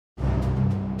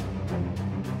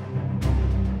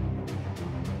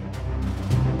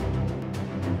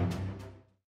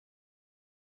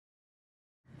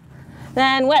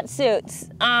Then wetsuits.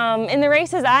 In the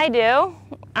races I do,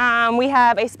 we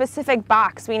have a specific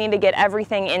box we need to get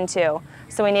everything into.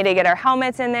 So we need to get our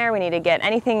helmets in there, we need to get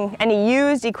any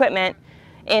used equipment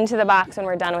into the box when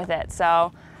we're done with it.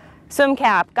 So swim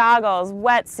cap, goggles,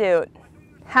 wetsuit,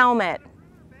 helmet,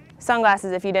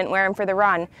 sunglasses if you didn't wear them for the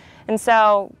run. And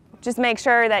so just make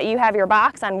sure that you have your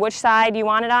box on which side you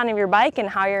want it on of your bike and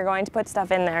how you're going to put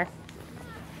stuff in there.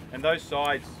 And those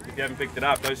sides, if you haven't picked it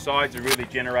up, those sides are really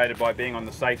generated by being on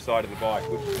the safe side of the bike,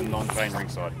 which is the non-chainring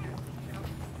side.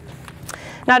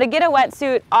 Now to get a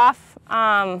wetsuit off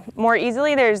more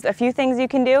easily, there's a few things you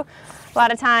can do. A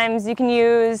lot of times you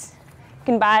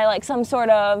can buy like some sort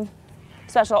of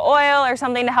special oil or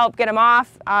something to help get them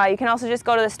off. You can also just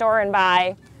go to the store and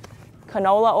buy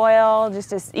canola oil,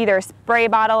 just either a spray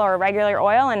bottle or a regular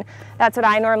oil, and that's what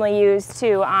I normally use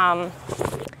to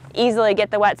easily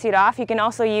get the wetsuit off. You can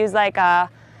also use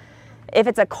if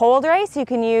it's a cold race, you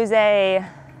can use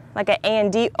like an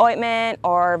A&D ointment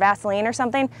or Vaseline or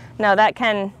something. Now that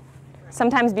can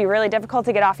sometimes be really difficult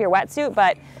to get off your wetsuit,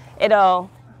 but it'll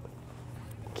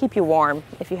keep you warm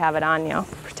if you have it on,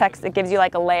 it gives you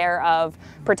like a layer of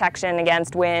protection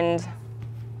against wind.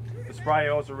 The spray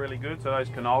oils are really good, so those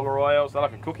canola oils, they're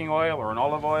like a cooking oil or an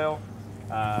olive oil.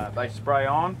 They spray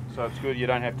on, so it's good you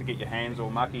don't have to get your hands all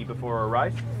mucky before a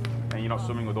race, and you're not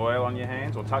swimming with oil on your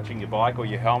hands or touching your bike or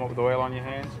your helmet with oil on your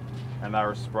hands, and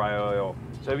they're a spray oil.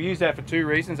 So we use that for two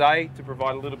reasons. A, to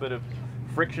provide a little bit of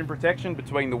friction protection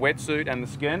between the wetsuit and the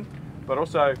skin, but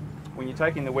also when you're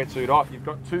taking the wetsuit off, you've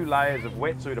got two layers of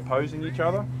wetsuit opposing each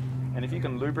other, and if you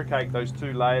can lubricate those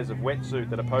two layers of wetsuit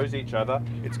that oppose each other,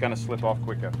 it's going to slip off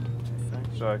quicker.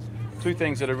 Okay? So two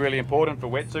things that are really important for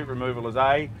wetsuit removal is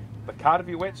A, the cut of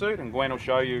your wetsuit, and Gwen will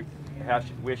show you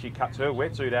where she cuts her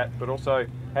wetsuit at, but also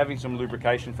having some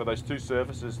lubrication for those two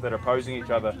surfaces that are opposing each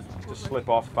other to slip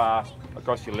off fast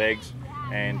across your legs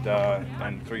and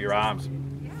through your arms.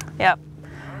 Yep.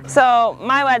 So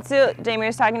my wetsuit, Jamie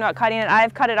was talking about cutting it,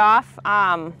 I've cut it off.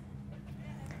 I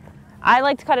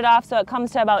like to cut it off so it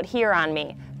comes to about here on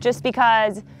me, just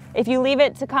because if you leave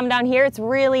it to come down here, it's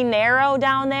really narrow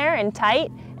down there and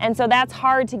tight, and so that's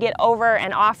hard to get over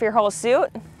and off your whole suit.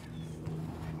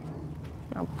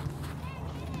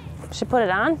 Should put it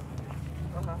on?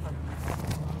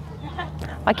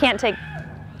 I can't take,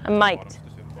 I'm mic'd.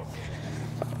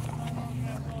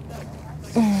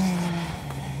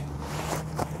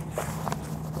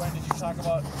 Gwen, did you talk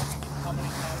about how many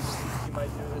times you might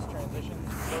do this transition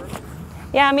first?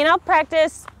 Yeah, I mean, I'll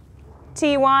practice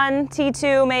T1,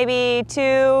 T2, maybe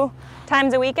 2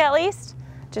 times a week at least,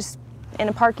 just in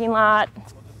a parking lot. We'll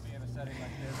just be in a setting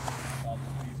like this. I'll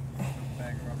just use the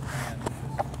bag of rubber bands,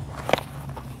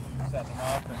 set them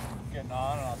up and getting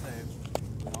on, and I'll say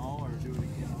no, or do it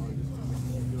again, or just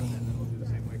keep doing it, and then we'll do the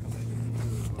same way coming in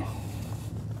as well.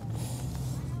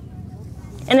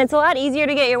 And it's a lot easier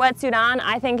to get your wetsuit on,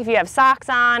 I think, if you have socks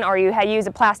on or you use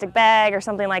a plastic bag or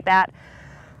something like that.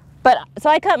 But so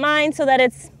I cut mine so that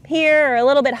it's here or a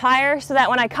little bit higher, so that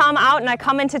when I come out and I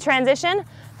come into transition,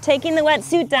 taking the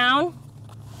wetsuit down,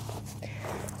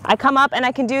 I come up and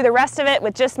I can do the rest of it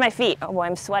with just my feet. Oh boy,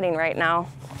 I'm sweating right now.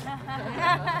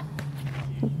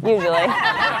 Usually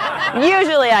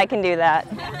I can do that.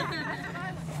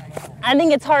 I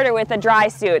think it's harder with a dry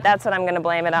suit. That's what I'm going to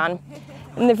blame it on.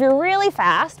 And if you're really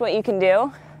fast, what you can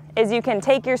do is you can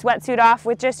take your wetsuit off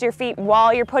with just your feet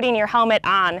while you're putting your helmet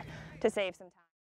on to save some time.